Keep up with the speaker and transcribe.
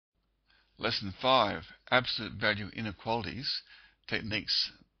Lesson 5, Absolute Value Inequalities,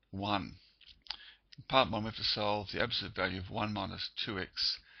 Techniques 1. In part 1 we have to solve the absolute value of 1 minus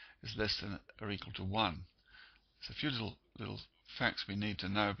 2x is less than or equal to 1. There's a few little facts we need to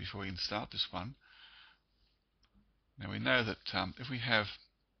know before we can start this one. Now we know that if we have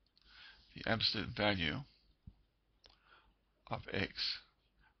the absolute value of x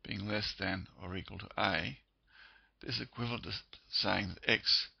being less than or equal to a, this is equivalent to saying that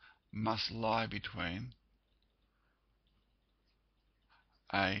x must lie between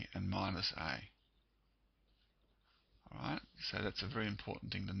a and minus a. Alright, so that's a very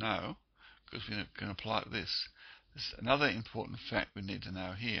important thing to know because we can apply this. Another important fact we need to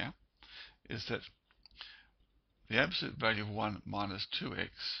know here is that the absolute value of 1 minus 2x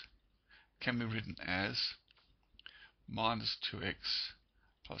can be written as minus 2x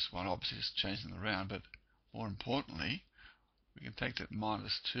plus 1. Obviously just changing them around, but more importantly we can take that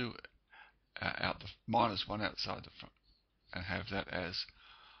minus 2 out, the minus 1 outside the front, and have that as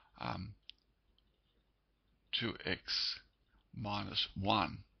 2x minus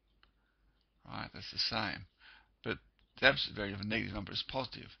 1. Right, that's the same. But the absolute value of a negative number is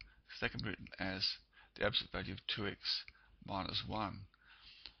positive, so that can be written as the absolute value of 2x minus 1.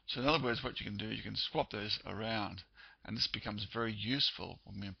 So in other words, what you can do, you can swap those around, and this becomes very useful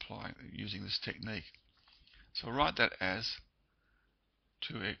when we apply using this technique. So I'll write that as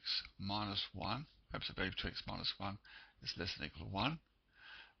 2x minus 1, absolute value of 2x minus 1 is less than or equal to 1,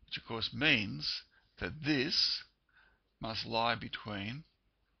 which of course means that this must lie between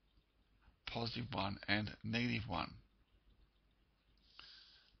positive 1 and negative 1.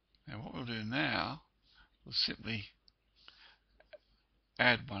 Now what we'll do now, we'll simply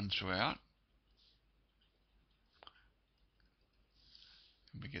add 1 throughout,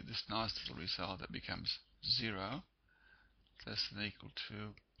 and we get this nice little result that becomes 0, less than or equal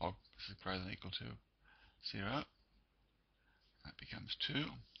to, oh, this is greater than or equal to 0. That becomes 2,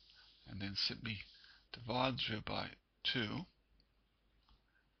 and then simply divide through by 2,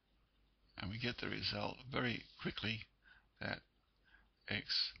 and we get the result very quickly that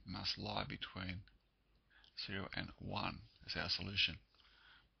x must lie between 0 and 1 as our solution.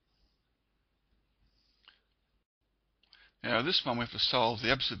 Now this one we have to solve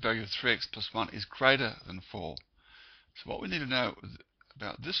the absolute value of 3x plus 1 is greater than 4. So what we need to know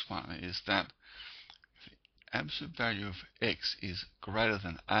about this one is that if the absolute value of x is greater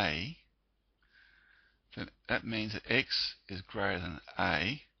than a, then that means that x is greater than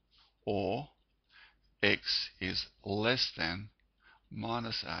a, or x is less than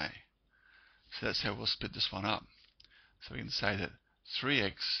minus a. So that's how we'll split this one up. So we can say that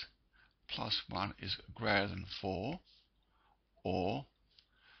 3x plus 1 is greater than 4, or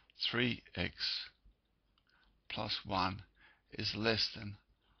 3x plus 1 is less than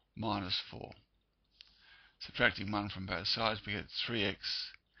minus 4. Subtracting 1 from both sides, we get 3x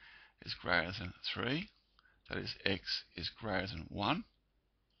is greater than 3, that is x is greater than 1,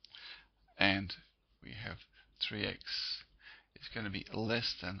 and we have 3x is going to be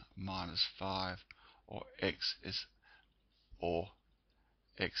less than minus 5, or x is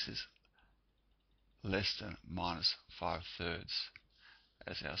less than minus 5/3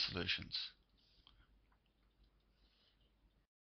 as our solutions.